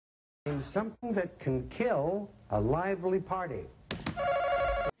Something that can kill a lively party.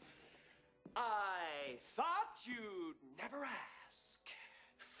 I thought you'd never ask.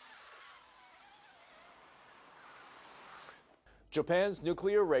 Japan's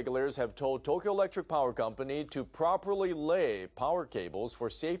nuclear regulators have told Tokyo Electric Power Company to properly lay power cables for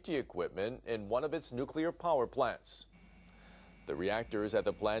safety equipment in one of its nuclear power plants. The reactors at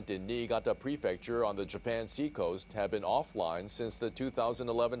the plant in Niigata Prefecture on the Japan seacoast have been offline since the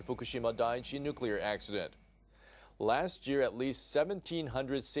 2011 Fukushima Daiichi nuclear accident. Last year, at least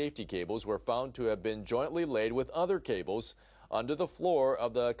 1,700 safety cables were found to have been jointly laid with other cables under the floor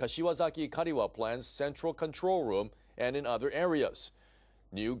of the Kashiwazaki Kariwa plant's central control room and in other areas.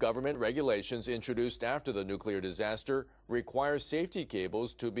 New government regulations introduced after the nuclear disaster require safety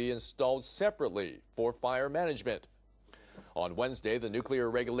cables to be installed separately for fire management. On Wednesday, the Nuclear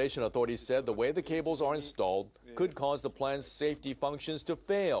Regulation Authority said the way the cables are installed could cause the plant's safety functions to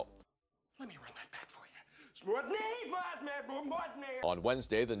fail. Let me run that back for you. On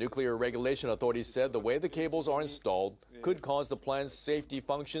Wednesday, the Nuclear Regulation Authority said the way the cables are installed could cause the plant's safety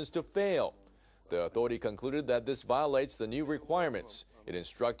functions to fail. The authority concluded that this violates the new requirements. It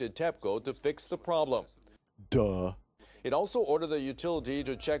instructed TEPCO to fix the problem. Duh. It also ordered the utility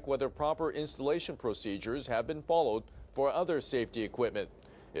to check whether proper installation procedures have been followed for other safety equipment.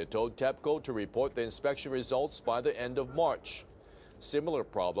 It told TEPCO to report the inspection results by the end of March. Similar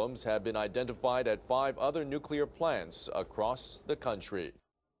problems have been identified at 5 other nuclear plants across the country.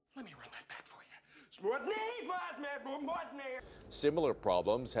 Let me run that back for you. Similar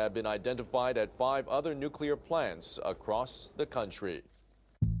problems have been identified at 5 other nuclear plants across the country.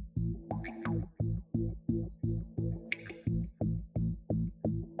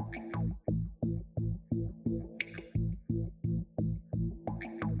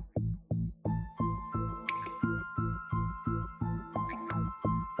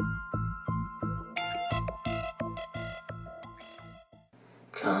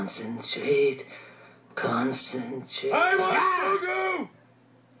 Concentrate, concentrate. I want fugu!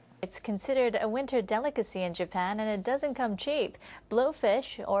 It's considered a winter delicacy in Japan, and it doesn't come cheap.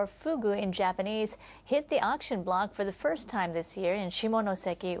 Blowfish, or fugu in Japanese, hit the auction block for the first time this year in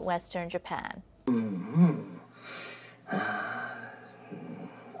Shimonoseki, western Japan.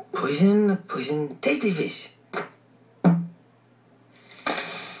 Poison, tasty fish.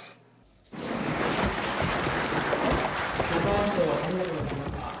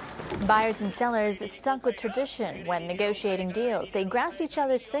 Buyers and sellers stuck with tradition when negotiating deals. They grasp each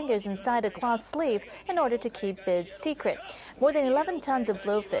other's fingers inside a cloth sleeve in order to keep bids secret. More than 11 tons of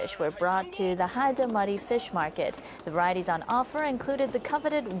blowfish were brought to the Hachiouji fish market. The varieties on offer included the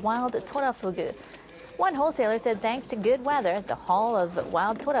coveted wild torafugu. One wholesaler said thanks to good weather, the haul of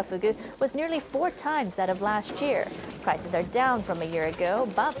wild torafugu was nearly 4 times that of last year. Prices are down from a year ago,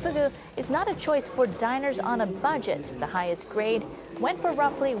 but fugu is not a choice for diners on a budget. The highest grade went for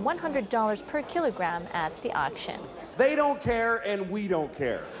roughly $100 per kilogram at the auction. They don't care and we don't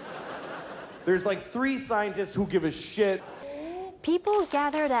care. There's like 3 scientists who give a shit. People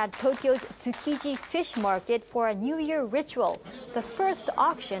gathered at Tokyo's Tsukiji Fish Market for a New Year ritual, the first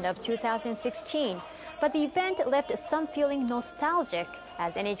auction of 2016. But the event left some feeling nostalgic.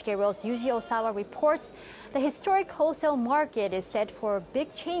 As NHK World's Yuji Osawa reports, the historic wholesale market is set for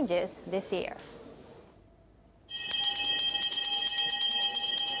big changes this year.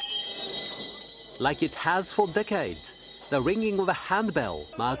 Like it has for decades, the ringing of a handbell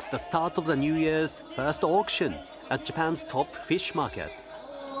marks the start of the New Year's first auction at Japan's top fish market.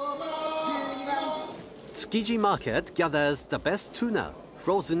 Tsukiji Market gathers the best tuna,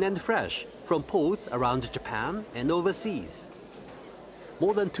 frozen and fresh, from ports around Japan and overseas.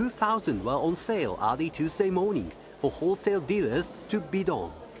 More than 2,000 were on sale early Tuesday morning for wholesale dealers to bid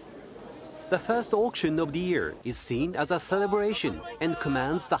on. The first auction of the year is seen as a celebration and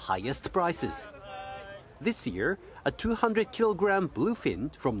commands the highest prices. This year, a 200-kilogram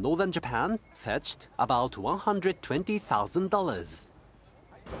bluefin from northern Japan fetched about $120,000.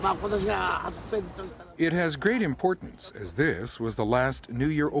 It has great importance, as this was the last New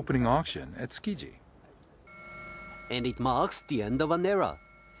Year opening auction at Tsukiji. And it marks the end of an era.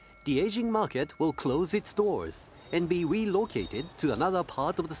 The aging market will close its doors and be relocated to another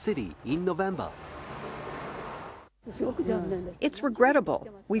part of the city in November. It's regrettable.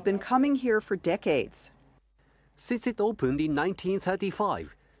 We've been coming here for decades. Since it opened in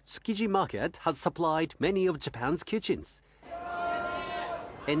 1935, Tsukiji Market has supplied many of Japan's kitchens,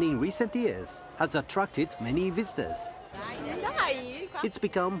 and in recent years has attracted many visitors. It's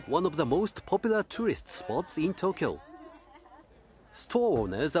become one of the most popular tourist spots in Tokyo. Store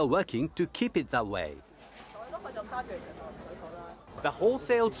owners are working to keep it that way. the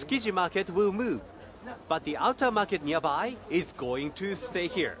wholesale Tsukiji market will move, but the outer market nearby is going to stay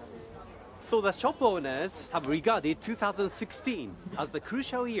here. So the shop owners have regarded 2016 as the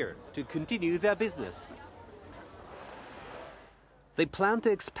crucial year to continue their business. They plan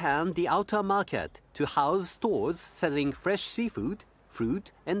to expand the outer market to house stores selling fresh seafood,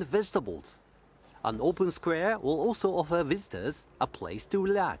 fruit, and vegetables. An open square will also offer visitors a place to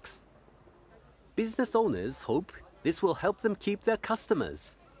relax. Business owners hope this will help them keep their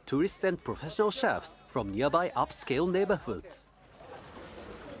customers, tourists and professional chefs from nearby upscale neighborhoods.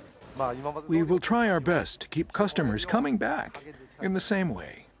 We will try our best to keep customers coming back in the same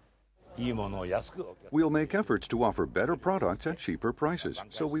way. We'll make efforts to offer better products at cheaper prices,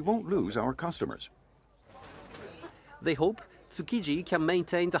 so we won't lose our customers. They hope Tsukiji can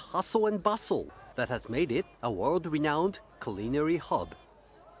maintain the hustle and bustle that has made it a world-renowned culinary hub.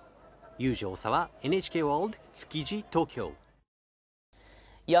 Yuji Osawa, NHK World, Tsukiji, Tokyo.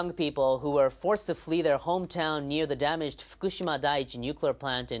 Young people who were forced to flee their hometown near the damaged Fukushima Daiichi nuclear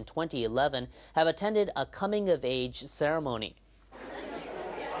plant in 2011 have attended a coming-of-age ceremony.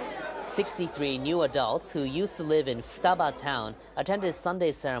 63 new adults who used to live in Futaba town attended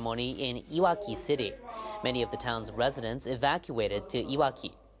Sunday ceremony in Iwaki city. Many of the town's residents evacuated to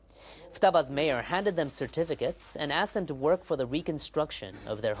Iwaki. Futaba's mayor handed them certificates and asked them to work for the reconstruction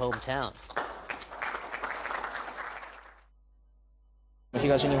of their hometown. When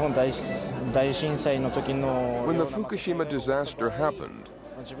the Fukushima disaster happened,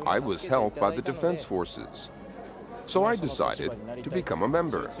 I was helped by the defense forces. So I decided to become a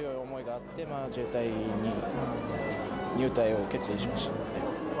member.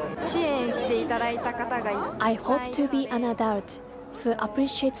 I hope to be an adult who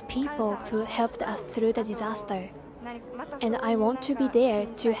appreciates people who helped us through the disaster. And I want to be there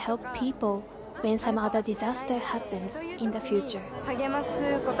to help people when some other disaster happens in the future.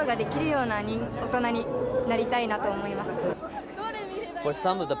 For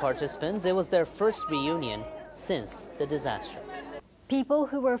some of the participants, it was their first reunion since the disaster. People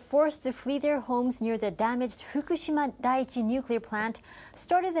who were forced to flee their homes near the damaged Fukushima Daiichi nuclear plant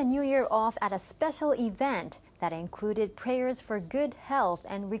started the new year off at a special event that included prayers for good health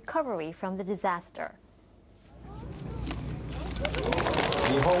and recovery from the disaster.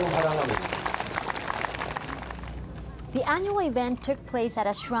 The annual event took place at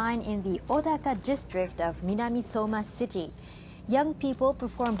a shrine in the Odaka district of Minami-Soma City. Young people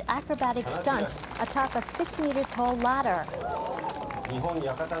performed acrobatic stunts atop a 6-meter-tall ladder.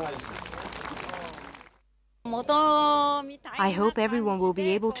 I hope everyone will be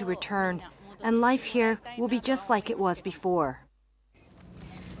able to return, and life here will be just like it was before.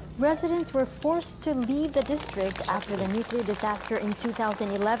 Residents were forced to leave the district after the nuclear disaster in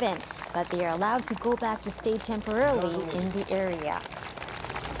 2011, but they are allowed to go back to stay temporarily in the area.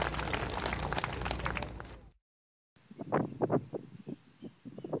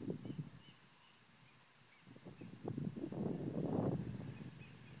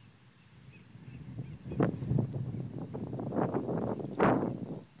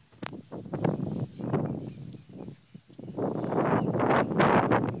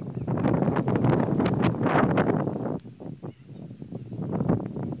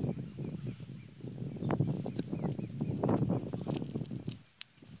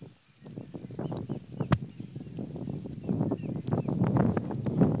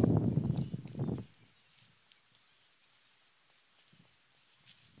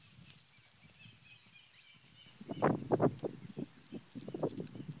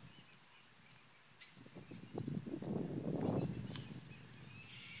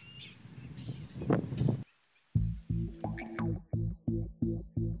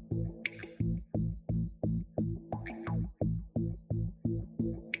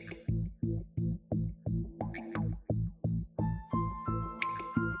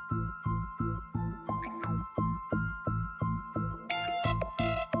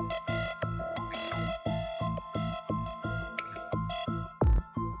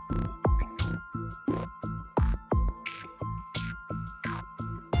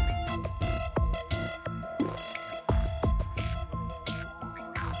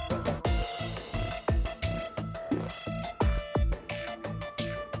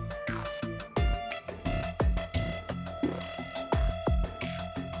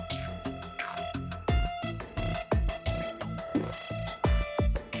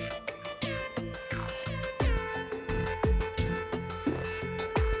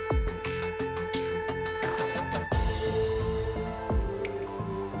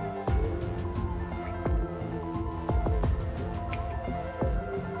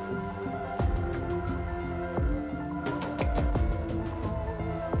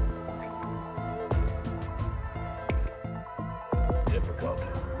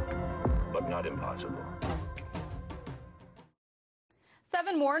 not impossible.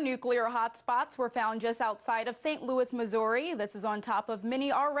 7 more nuclear hotspots were found just outside of St. Louis, Missouri. This is on top of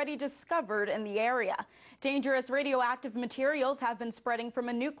many already discovered in the area. Dangerous radioactive materials have been spreading from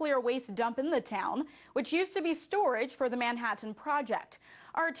a nuclear waste dump in the town, which used to be storage for the Manhattan Project.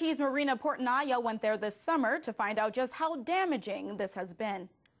 RT's Marina Portnaya went there this summer to find out just how damaging this has been.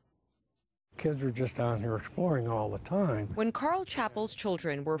 Kids were just down here exploring all the time. When Carl Chappell's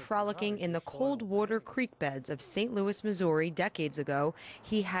children were frolicking in the cold water creek beds of St. Louis, Missouri decades ago,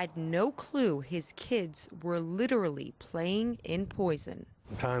 he had no clue his kids were literally playing in poison.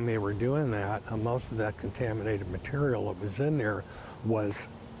 The time they were doing that, most of that contaminated material that was in there was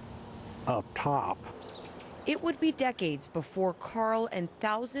up top. It would be decades before Carl and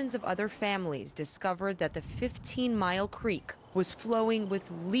thousands of other families discovered that the 15-mile creek was flowing with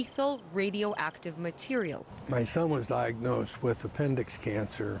lethal radioactive material. My son was diagnosed with appendix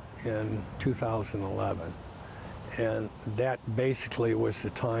cancer in 2011, and that basically was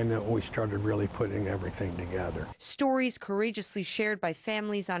the time that we started really putting everything together. Stories courageously shared by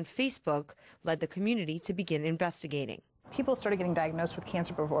families on Facebook led the community to begin investigating. People started getting diagnosed with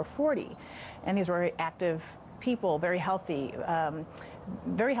cancer before 40, and these were very active people, very healthy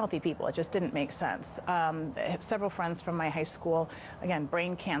people. It just didn't make sense. I have several friends from my high school, again,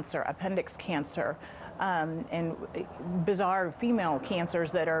 brain cancer, appendix cancer, and bizarre female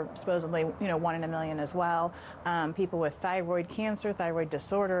cancers that are supposedly, 1 in a million as well. People with thyroid cancer, thyroid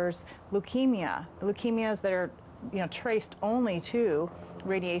disorders, leukemias that are, traced only to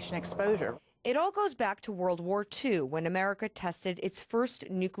radiation exposure. It all goes back to World War II, when America tested its first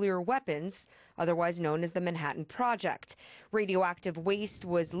nuclear weapons, otherwise known as the Manhattan Project. Radioactive waste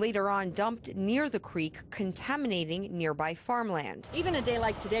was later on dumped near the creek, contaminating nearby farmland. Even a day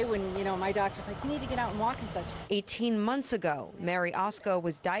like today when, my doctor's like, you need to get out and walk and such. 18 months ago, Mary Osko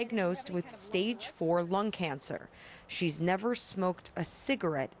was diagnosed with stage 4 lung cancer. She's never smoked a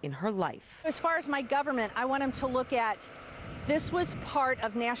cigarette in her life. As far as my government, I want them to look at this was part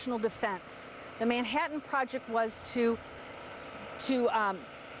of national defense. The Manhattan Project was to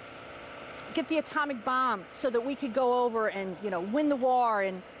get the atomic bomb so that we could go over and, win the war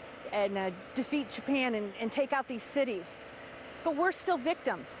and defeat Japan and take out these cities. But we're still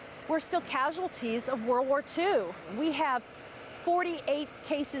victims. We're still casualties of World War II. We have 48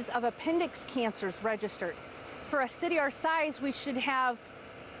 cases of appendix cancers registered. For a city our size, we should have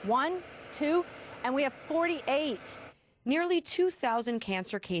 1, 2, and we have 48. Nearly 2,000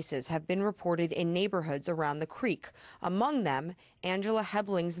 cancer cases have been reported in neighborhoods around the creek, among them Angela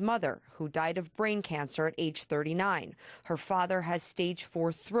Hebling's mother, who died of brain cancer at age 39. Her father has stage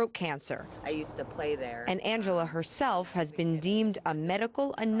 4 throat cancer. I used to play there. And Angela herself has been deemed a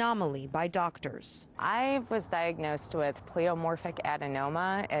medical anomaly by doctors. I was diagnosed with pleomorphic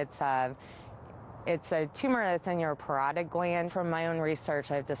adenoma. It's a tumor that's in your parotid gland. From my own research,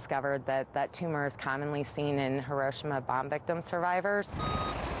 I've discovered that that tumor is commonly seen in Hiroshima bomb victim survivors.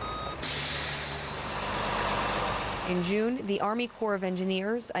 In June, the Army Corps of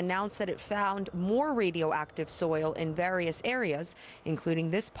Engineers announced that it found more radioactive soil in various areas,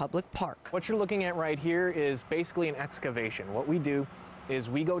 including this public park. What you're looking at right here is basically an excavation. What we do is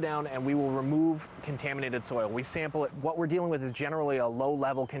we go down and we will remove contaminated soil. We sample it. What we're dealing with is generally a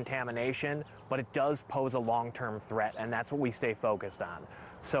low-level contamination, but it does pose a long-term threat, and that's what we stay focused on.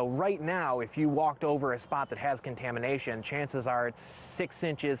 So right now, if you walked over a spot that has contamination, chances are it's 6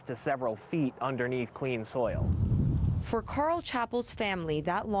 inches to several feet underneath clean soil. For Carl Chappell's family,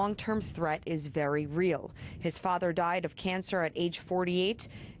 that long-term threat is very real. His father died of cancer at age 48,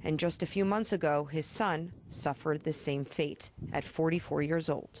 and just a few months ago, his son suffered the same fate at 44 years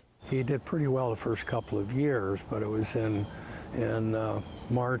old. He did pretty well the first couple of years, but it was in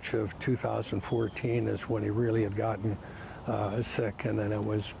March of 2014 is when he really had gotten sick, and then it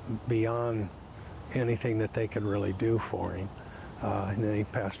was beyond anything that they could really do for him. And then he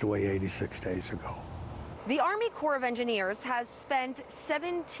passed away 86 days ago. The Army Corps of Engineers has spent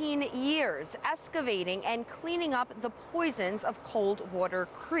 17 years excavating and cleaning up the poisons of Coldwater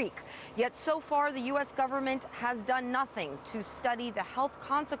Creek. Yet so far, the U.S. government has done nothing to study the health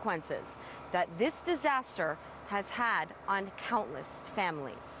consequences that this disaster has had on countless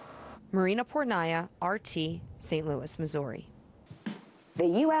families. Marina Portnaya, RT, St. Louis, Missouri. The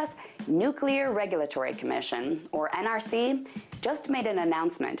U.S. Nuclear Regulatory Commission, or NRC, just made an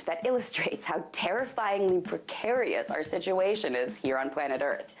announcement that illustrates how terrifyingly precarious our situation is here on planet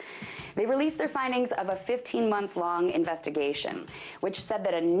Earth. They released their findings of a 15-month-long investigation, which said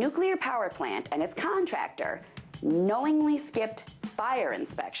that a nuclear power plant and its contractor knowingly skipped fire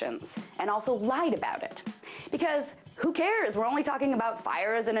inspections and also lied about it. Because Who cares? We're only talking about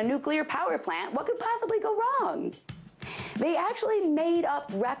fires in a nuclear power plant. What could possibly go wrong? They actually made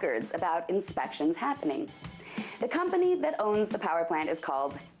up records about inspections happening. The company that owns the power plant is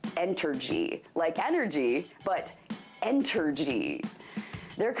called Entergy, like energy, but Entergy.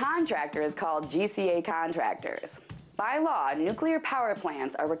 Their contractor is called GCA Contractors. By law, nuclear power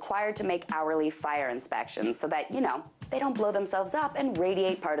plants are required to make hourly fire inspections so that, they don't blow themselves up and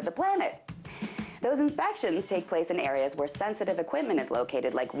radiate part of the planet. Those inspections take place in areas where sensitive equipment is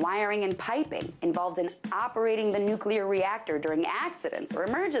located, like wiring and piping, involved in operating the nuclear reactor during accidents or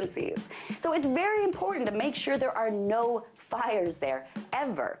emergencies. So it's very important to make sure there are no fires there,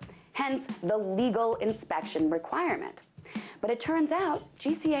 ever. Hence, the legal inspection requirement. But it turns out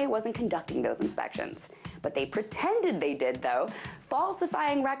GCA wasn't conducting those inspections. But they pretended they did, though,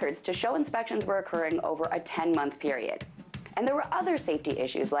 falsifying records to show inspections were occurring over a 10-month period. And there were other safety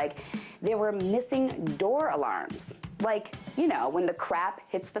issues, like there were missing door alarms. Like, when the crap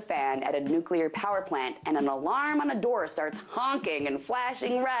hits the fan at a nuclear power plant and an alarm on a door starts honking and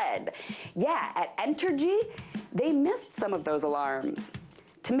flashing red. Yeah, at Entergy, they missed some of those alarms.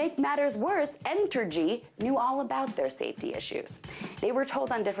 To make matters worse, Entergy knew all about their safety issues. They were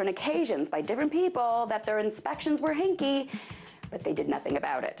told on different occasions by different people that their inspections were hinky, but they did nothing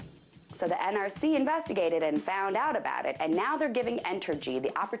about it. So the NRC investigated and found out about it, and now they're giving Entergy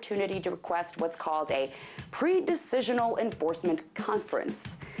the opportunity to request what's called a pre-decisional enforcement conference.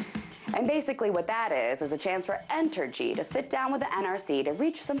 And basically what that is a chance for Entergy to sit down with the NRC to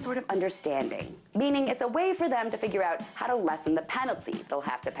reach some sort of understanding. Meaning it's a way for them to figure out how to lessen the penalty they'll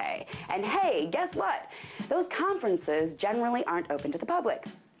have to pay. And hey, guess what? Those conferences generally aren't open to the public.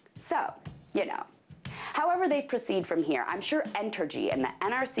 So, However they proceed from here, I'm sure Entergy and the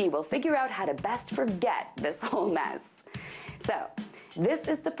NRC will figure out how to best forget this whole mess. So, this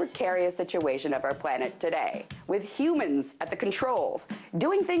is the precarious situation of our planet today, with humans at the controls,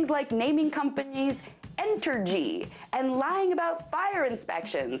 doing things like naming companies Entergy, and lying about fire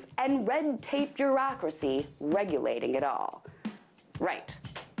inspections, and red tape bureaucracy regulating it all. Right.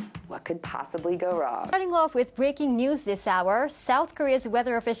 What could possibly go wrong? Starting off with breaking news this hour, South Korea's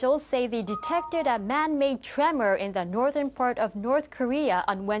weather officials say they detected a man-made tremor in the northern part of North Korea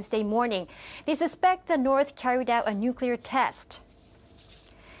on Wednesday morning. They suspect the North carried out a nuclear test.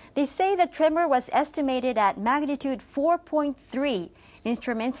 They say the tremor was estimated at magnitude 4.3.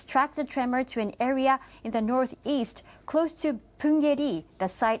 Instruments tracked the tremor to an area in the northeast close to Punggye-ri, the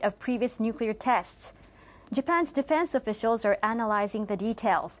site of previous nuclear tests. Japan's defense officials are analyzing the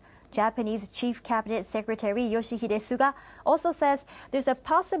details. Japanese Chief Cabinet Secretary Yoshihide Suga also says there's a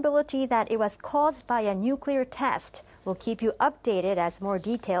possibility that it was caused by a nuclear test. We'll keep you updated as more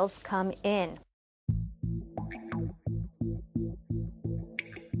details come in.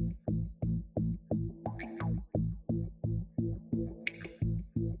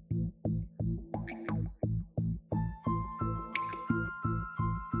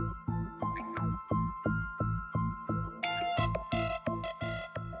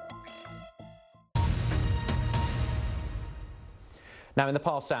 Now, in the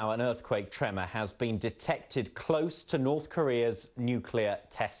past hour, an earthquake tremor has been detected close to North Korea's nuclear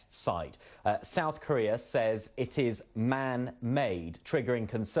test site. South Korea says it is man-made, triggering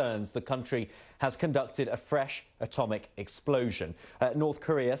concerns the country has conducted a fresh atomic explosion. North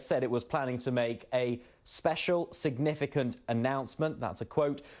Korea said it was planning to make a special significant announcement, that's a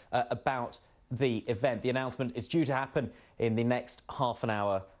quote, about the event. The announcement is due to happen in the next half an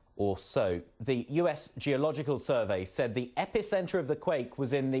hour or so. The US Geological Survey said the epicenter of the quake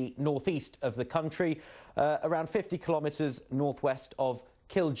was in the northeast of the country, around 50 kilometers northwest of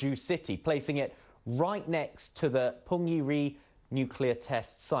Kilju City, placing it right next to the Punggye-ri nuclear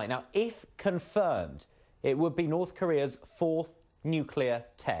test site. Now, if confirmed, it would be North Korea's fourth nuclear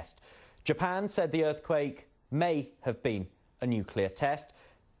test. Japan said the earthquake may have been a nuclear test.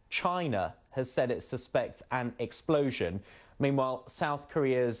 China has said it suspects an explosion. Meanwhile, South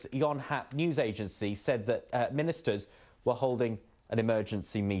Korea's Yonhap news agency said that ministers were holding an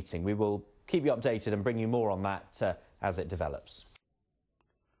emergency meeting. We will keep you updated and bring you more on that as it develops.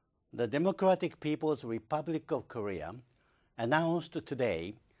 The Democratic People's Republic of Korea announced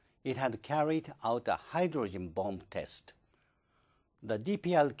today it had carried out a hydrogen bomb test. The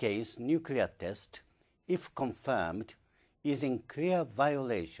DPRK's nuclear test, if confirmed, is in clear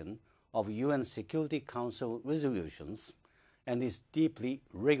violation of UN Security Council resolutions and is deeply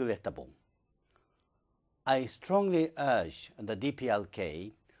regrettable. I strongly urge the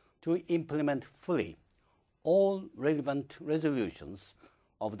DPRK to implement fully all relevant resolutions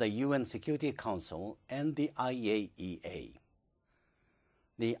of the UN Security Council and the IAEA.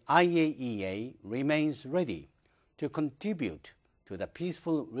 The IAEA remains ready to contribute to the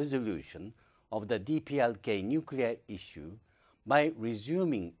peaceful resolution of the DPLK nuclear issue by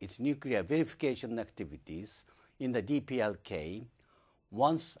resuming its nuclear verification activities in the DPLK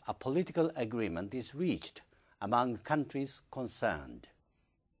once a political agreement is reached among countries concerned.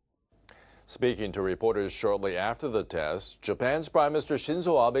 Speaking to reporters shortly after the test, Japan's Prime Minister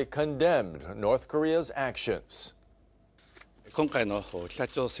Shinzo Abe condemned North Korea's actions.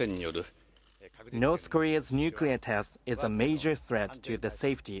 North Korea's nuclear test is a major threat to the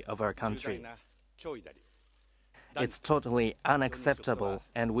safety of our country. It's totally unacceptable,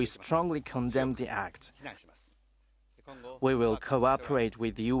 and we strongly condemn the act. We will cooperate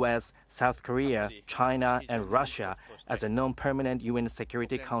with the US, South Korea, China, and Russia as a non-permanent UN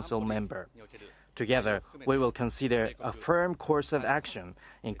Security Council member. Together, we will consider a firm course of action,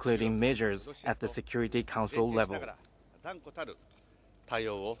 including measures at the Security Council level.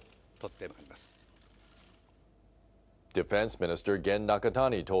 Defense Minister Gen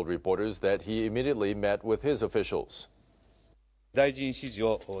Nakatani told reporters that he immediately met with his officials.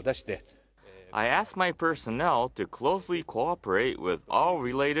 I asked my personnel to closely cooperate with all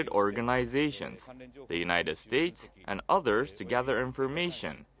related organizations, the United States and others, to gather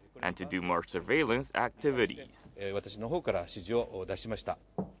information and to do more surveillance activities.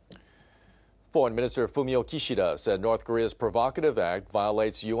 Foreign Minister Fumio Kishida said North Korea's provocative act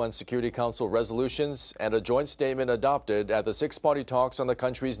violates UN Security Council resolutions and a joint statement adopted at the six-party talks on the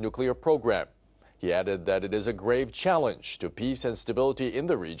country's nuclear program. He added that it is a grave challenge to peace and stability in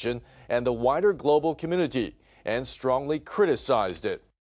the region and the wider global community, and strongly criticized it.